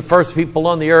them being the first people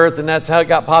on the earth, and that's how it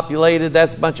got populated,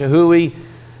 that's a bunch of hooey.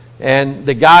 And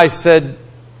the guy said,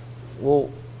 well,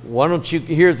 why don't you,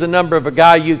 here's the number of a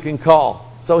guy you can call.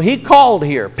 So he called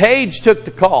here. Paige took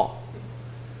the call.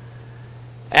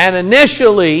 And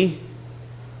initially,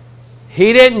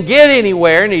 he didn't get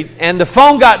anywhere, and the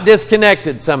phone got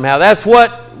disconnected somehow. That's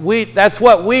what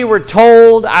we were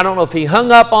told. I don't know if he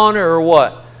hung up on her or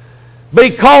what. But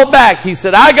he called back. He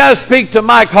said, I got to speak to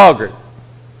Mike Hoggard.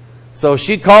 So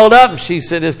she called up and she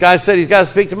said, this guy said he's got to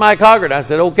speak to Mike Hoggard. I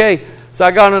said, okay. So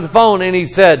I got on the phone and he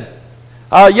said,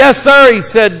 yes, sir. He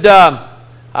said,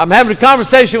 I'm having a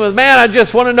conversation with man. I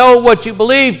just want to know what you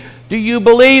believe. Do you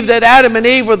believe that Adam and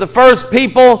Eve were the first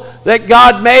people that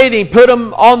God made? He put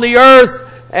them on the earth,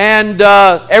 and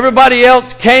everybody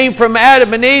else came from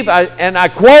Adam and Eve. And I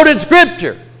quoted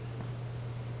Scripture.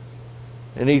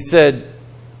 And he said,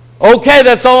 okay,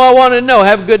 that's all I want to know.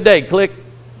 Have a good day. Click.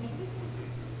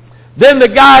 Then the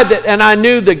guy and I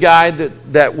knew the guy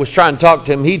that was trying to talk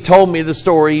to him, he told me the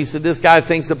story. He said, this guy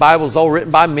thinks the Bible's all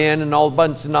written by men and all a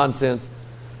bunch of nonsense.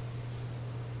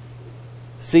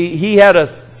 See, he had a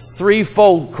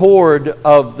threefold cord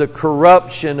of the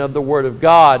corruption of the Word of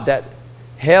God that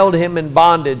held him in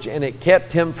bondage, and it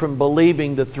kept him from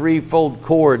believing the threefold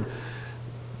cord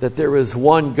that there is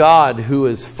one God who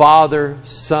is Father,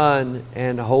 Son,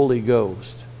 and Holy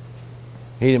Ghost.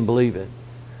 He didn't believe it.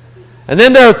 And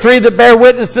then there are three that bear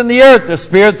witness in the earth, the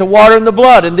Spirit, the water, and the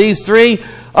blood. And these three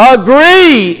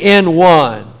agree in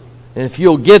one. And if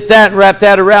you'll get that and wrap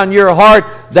that around your heart,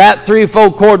 that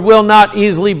threefold cord will not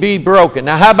easily be broken.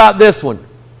 Now, how about this one?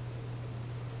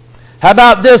 How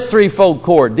about this threefold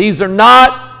cord? These are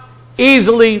not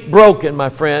easily broken, my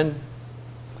friend.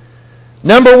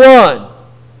 Number one,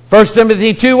 1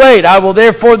 Timothy 2:8, I will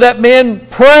therefore that men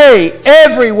pray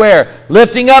everywhere,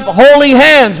 lifting up holy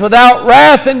hands without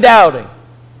wrath and doubting.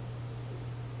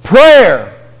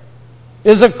 Prayer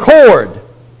is a cord.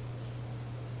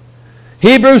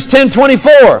 Hebrews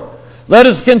 10:24, let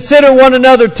us consider one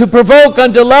another to provoke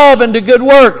unto love and to good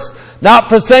works, not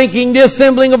forsaking the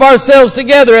assembling of ourselves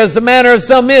together as the manner of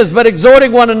some is, but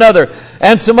exhorting one another,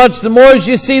 and so much the more as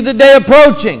you see the day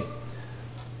approaching.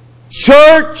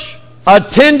 Church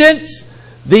attendance,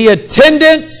 the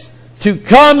attendance to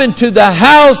come into the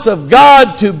house of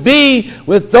God, to be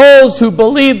with those who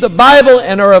believe the Bible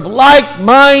and are of like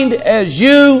mind as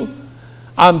you,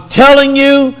 I'm telling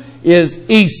you, is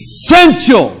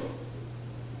essential.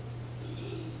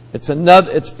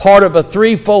 It's part of a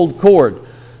threefold cord.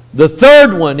 The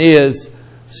third one is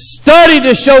study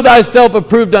to show thyself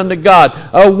approved unto God,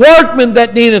 a workman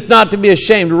that needeth not to be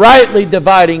ashamed, rightly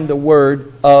dividing the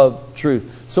word of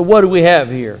truth. So what do we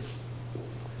have here?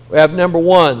 We have number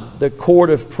one, the cord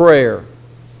of prayer.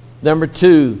 Number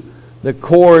two, the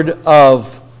cord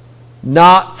of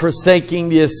not forsaking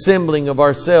the assembling of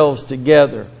ourselves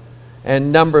together.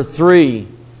 And number three,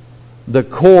 the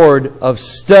cord of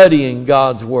studying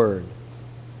God's Word.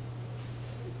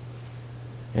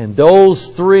 And those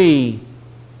three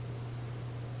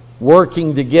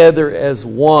working together as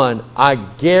one, I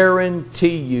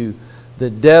guarantee you the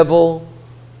devil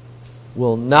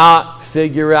will not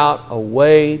figure out a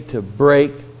way to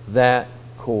break that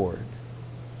cord.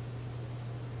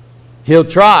 He'll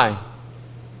try.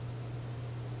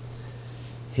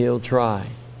 He'll try.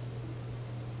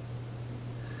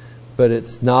 But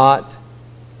it's not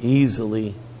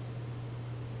easily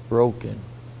broken.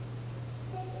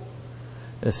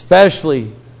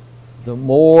 Especially the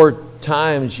more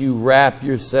times you wrap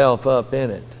yourself up in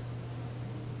it.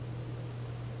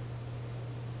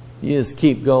 You just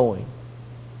keep going.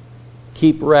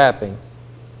 Keep wrapping.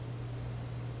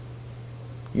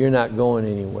 You're not going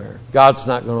anywhere. God's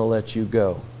not going to let you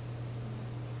go.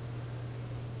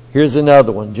 Here's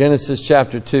another one. Genesis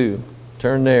chapter 2.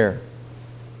 Turn there.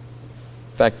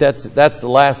 In fact, that's the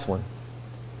last one.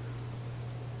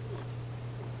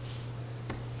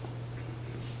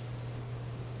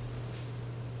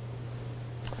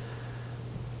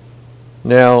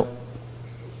 Now,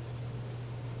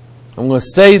 I'm going to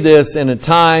say this in a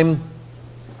time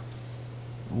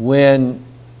when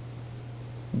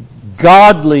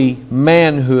godly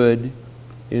manhood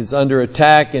is under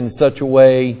attack in such a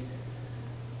way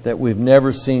that we've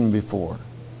never seen before.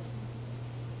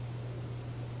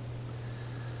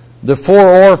 The 4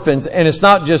 orphans, and it's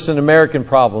not just an American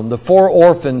problem, the 4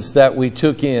 orphans that we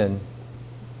took in,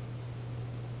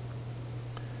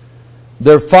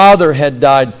 their father had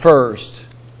died first.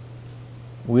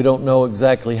 We don't know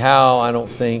exactly how, I don't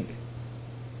think.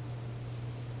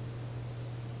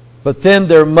 But then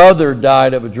their mother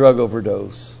died of a drug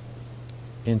overdose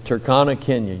in Turkana,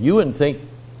 Kenya. You wouldn't think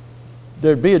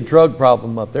there'd be a drug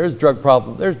problem up there. There's drug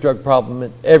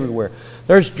problem everywhere.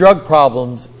 There's drug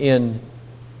problems in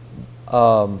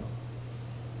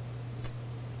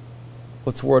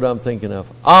what's the word I'm thinking of?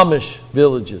 Amish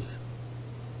villages.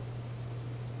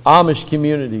 Amish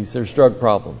communities, there's drug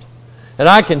problems. And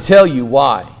I can tell you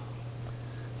why.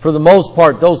 For the most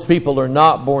part, those people are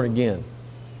not born again.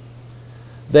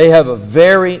 They have a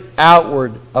very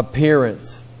outward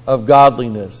appearance of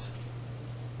godliness.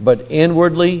 But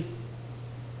inwardly,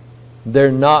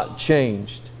 they're not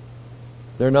changed.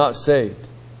 They're not saved.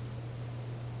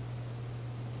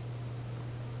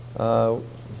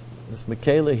 Is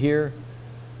Michaela here?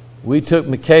 We took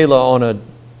Michaela on a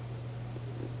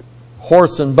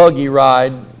horse and buggy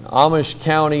ride, Amish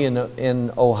County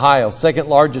in Ohio, second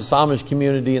largest Amish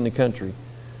community in the country.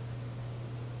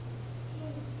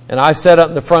 And I sat up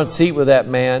in the front seat with that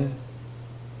man.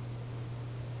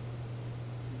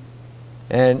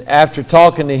 And after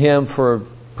talking to him for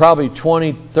probably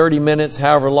 20, 30 minutes,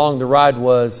 however long the ride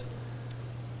was,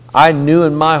 I knew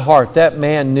in my heart that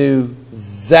man knew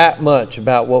that much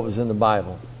about what was in the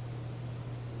Bible.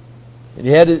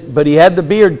 And but he had the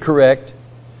beard correct,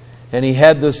 and he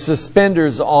had the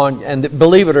suspenders on. And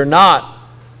believe it or not,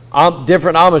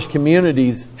 different Amish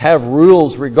communities have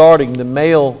rules regarding the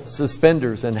male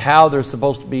suspenders and how they're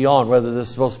supposed to be on, whether they're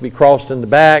supposed to be crossed in the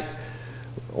back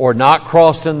or not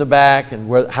crossed in the back,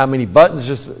 and how many buttons.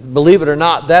 Just believe it or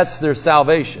not, that's their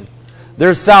salvation.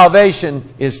 Their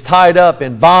salvation is tied up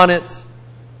in bonnets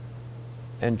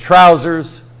and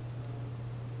trousers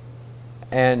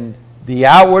and the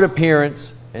outward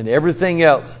appearance and everything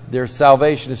else. Their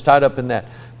salvation is tied up in that.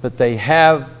 But they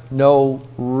have no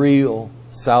real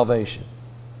salvation.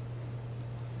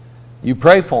 You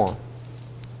pray for them.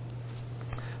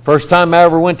 First time I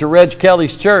ever went to Reg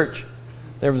Kelly's church,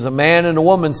 there was a man and a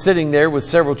woman sitting there with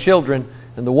several children,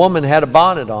 and the woman had a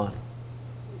bonnet on.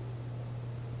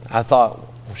 I thought,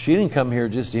 well, she didn't come here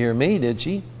just to hear me, did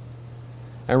she?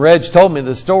 And Reg told me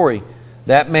the story.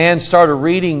 That man started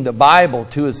reading the Bible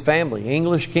to his family,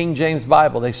 English King James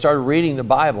Bible. They started reading the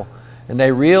Bible, and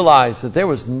they realized that there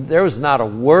was not a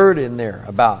word in there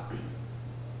about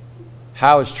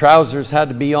how his trousers had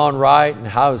to be on right and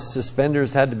how his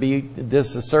suspenders had to be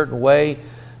this a certain way.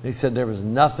 They said there was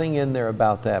nothing in there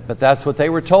about that. But that's what they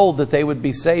were told that they would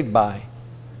be saved by.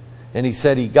 And he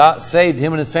said he got saved,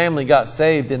 him and his family got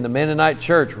saved in the Mennonite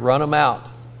church. Run them out.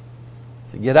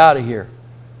 He said, get out of here.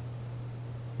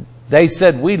 They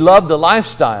said, we love the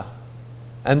lifestyle.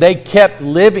 And they kept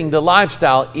living the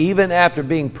lifestyle even after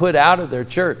being put out of their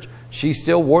church. She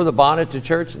still wore the bonnet to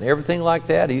church and everything like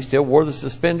that. He still wore the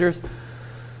suspenders.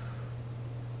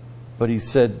 But he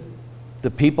said, the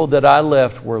people that I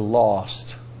left were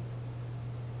lost.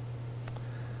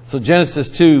 So Genesis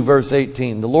 2, verse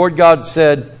 18. The Lord God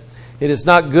said, it is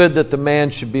not good that the man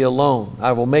should be alone.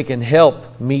 I will make an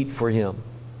help meet for him.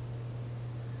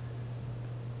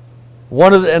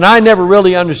 And I never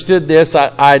really understood this.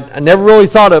 I never really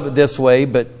thought of it this way,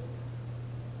 but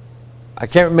I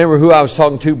can't remember who I was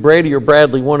talking to, Brady or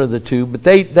Bradley, one of the two. But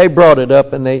they brought it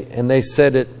up and they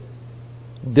said it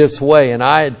this way, and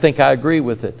I think I agree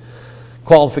with it.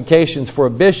 Qualifications for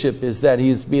a bishop is that he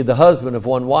is to be the husband of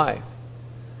one wife.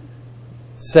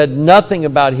 Said nothing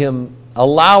about him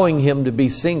allowing him to be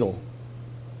single.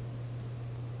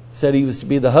 Said he was to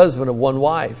be the husband of one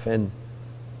wife. And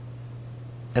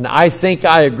I think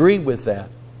I agree with that.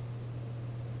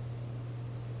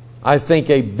 I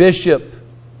think a bishop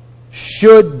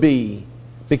should be,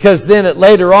 because then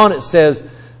later on it says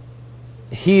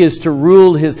he is to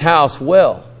rule his house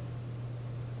well.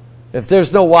 If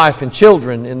there's no wife and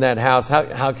children in that house,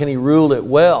 how can he rule it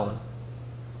well?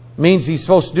 Means he's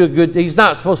supposed to do a good, he's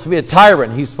not supposed to be a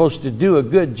tyrant. He's supposed to do a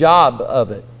good job of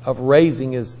it, of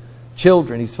raising his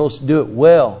children. He's supposed to do it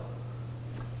well.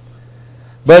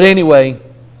 But anyway,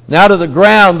 and out of the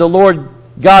ground the Lord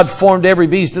God formed every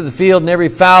beast of the field and every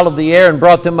fowl of the air, and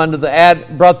brought them unto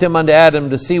Adam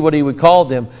to see what he would call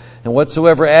them. And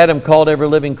whatsoever Adam called every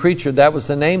living creature, that was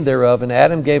the name thereof. And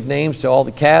Adam gave names to all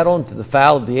the cattle, and to the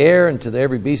fowl of the air, and to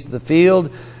every beast of the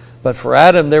field. But for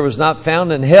Adam there was not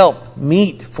found an help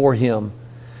meet for him.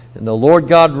 And the Lord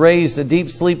God raised a deep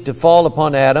sleep to fall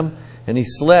upon Adam, and he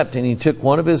slept, and he took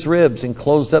one of his ribs, and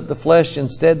closed up the flesh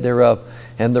instead thereof.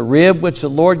 And the rib which the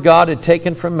Lord God had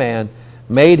taken from man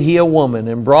made he a woman,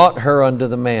 and brought her unto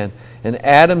the man. And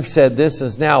Adam said, this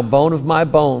is now bone of my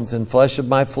bones, and flesh of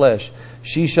my flesh.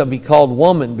 She shall be called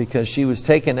woman, because she was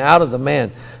taken out of the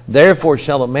man. Therefore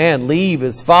shall a man leave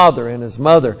his father and his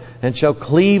mother, and shall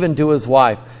cleave unto his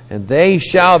wife, and they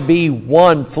shall be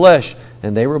one flesh.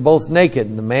 And they were both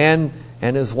naked, the man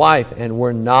and his wife, and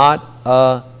were not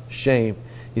ashamed.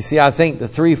 You see, I think the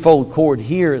threefold cord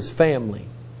here is family.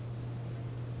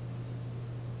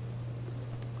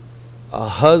 A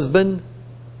husband,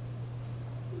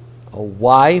 a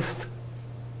wife,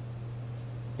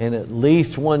 and at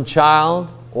least one child,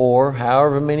 or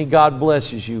however many God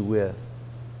blesses you with.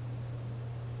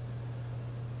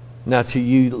 Now, to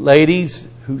you ladies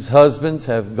whose husbands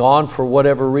have gone for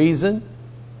whatever reason,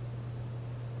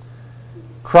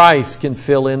 Christ can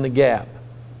fill in the gap.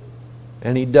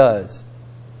 And He does.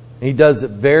 He does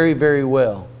it very, very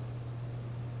well.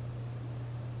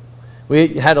 We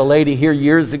had a lady here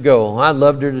years ago. I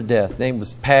loved her to death. Her name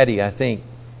was Patty, I think.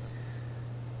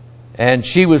 And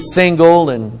she was single,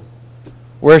 and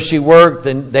where she worked,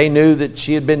 and they knew that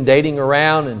she had been dating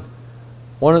around. And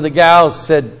one of the gals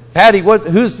said, Patty,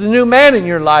 who's the new man in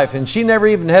your life? And she never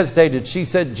even hesitated. She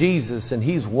said, Jesus, and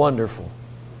he's wonderful.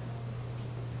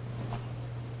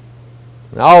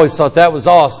 And I always thought that was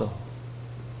awesome.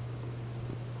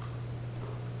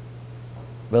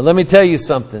 But let me tell you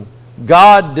something.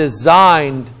 God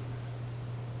designed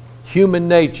human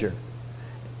nature.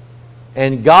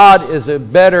 And God is a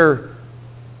better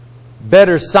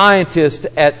better scientists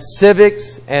at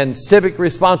civics and civic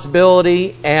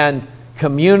responsibility and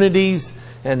communities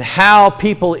and how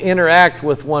people interact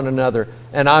with one another.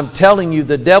 And I'm telling you,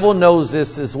 the devil knows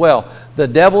this as well. The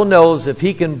devil knows if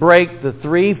he can break the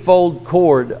threefold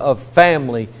cord of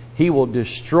family, he will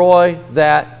destroy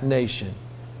that nation.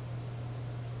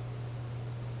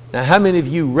 Now, how many of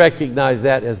you recognize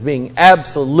that as being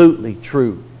absolutely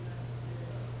true?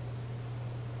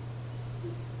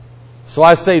 So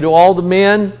I say to all the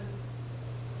men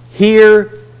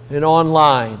here and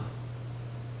online,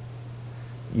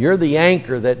 you're the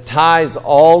anchor that ties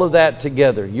all of that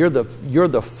together. You're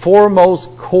the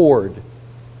foremost cord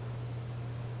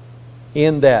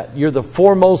in that. You're the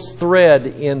foremost thread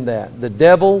in that. The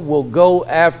devil will go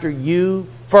after you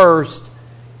first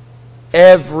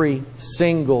every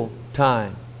single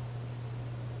time.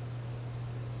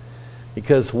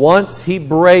 Because once he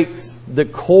breaks the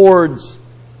cords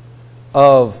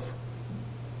of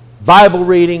Bible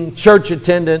reading, church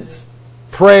attendance,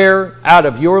 prayer out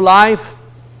of your life,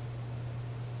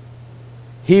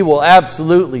 he will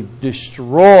absolutely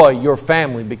destroy your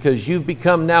family, because you've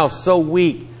become now so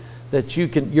weak that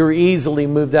you're easily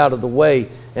moved out of the way,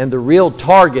 and the real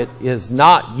target is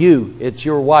not you, it's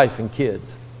your wife and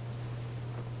kids.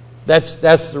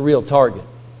 That's the real target.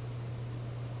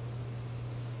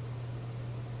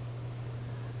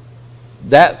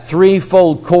 That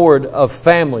threefold cord of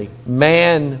family,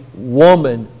 man,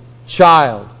 woman,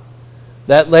 child.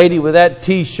 That lady with that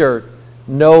t-shirt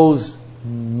knows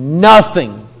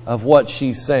nothing of what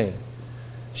she's saying.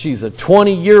 She's a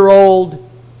 20-year-old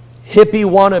hippie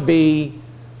wannabe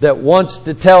that wants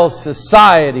to tell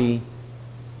society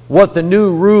what the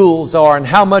new rules are and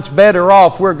how much better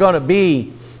off we're going to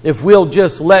be if we'll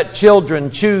just let children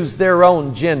choose their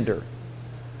own gender.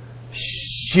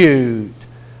 Shoot.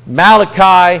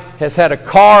 Malachi has had a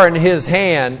car in his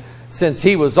hand since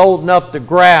he was old enough to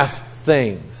grasp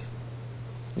things.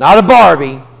 Not a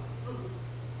Barbie.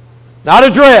 Not a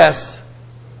dress.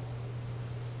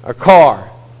 A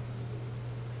car.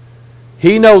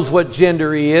 He knows what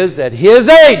gender he is. At his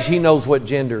age, he knows what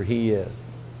gender he is.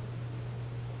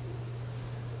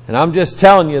 And I'm just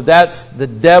telling you, that's the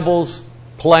devil's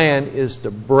plan, is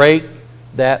to break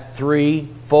that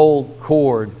threefold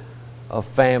cord of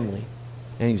family.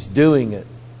 And he's doing it.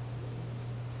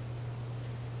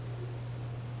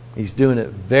 He's doing it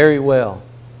very well.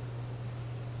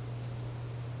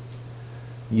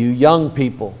 You young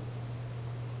people,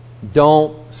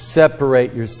 don't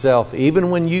separate yourself.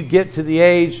 Even when you get to the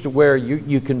age to where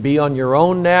you can be on your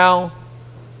own now,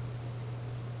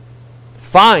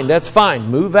 fine, that's fine.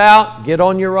 Move out, get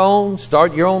on your own,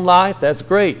 start your own life, that's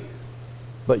great.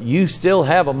 But you still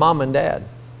have a mom and dad.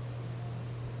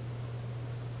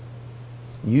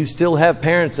 You still have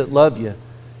parents that love you.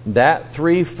 That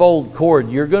threefold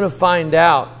cord, you're going to find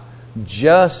out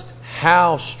just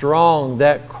how strong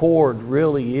that cord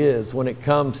really is when it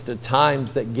comes to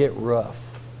times that get rough.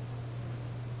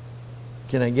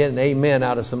 Can I get an amen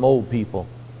out of some old people?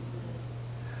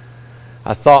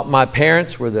 I thought my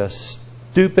parents were the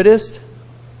stupidest.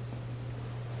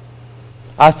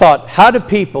 I thought, how do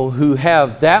people who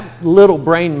have that little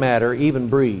brain matter even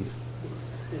breathe?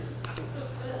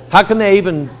 How can they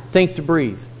even think to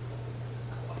breathe?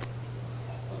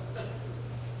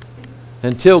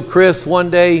 Until Chris, one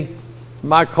day,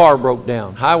 my car broke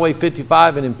down. Highway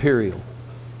 55 in Imperial.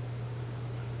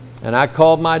 And I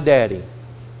called my daddy.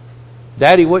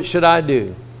 Daddy, what should I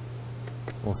do?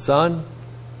 Well, son,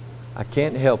 I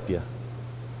can't help you.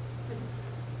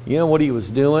 You know what he was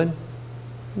doing?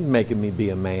 He was making me be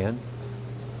a man.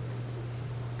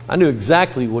 I knew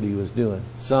exactly what he was doing.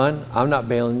 Son, I'm not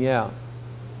bailing you out.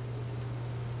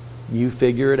 You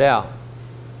figure it out.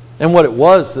 And what it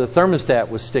was, the thermostat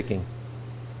was sticking.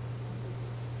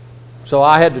 So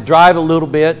I had to drive a little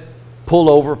bit, pull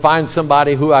over, find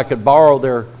somebody who I could borrow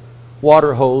their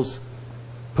water hose,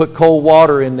 put cold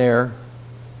water in there,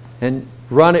 and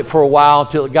run it for a while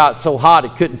until it got so hot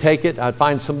it couldn't take it. I'd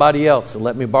find somebody else and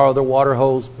let me borrow their water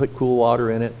hose, put cool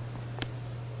water in it.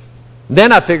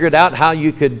 Then I figured out how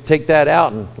you could take that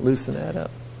out and loosen that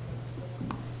up.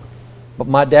 But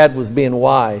my dad was being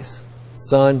wise.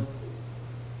 Son,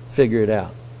 figure it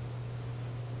out.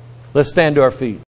 Let's stand to our feet.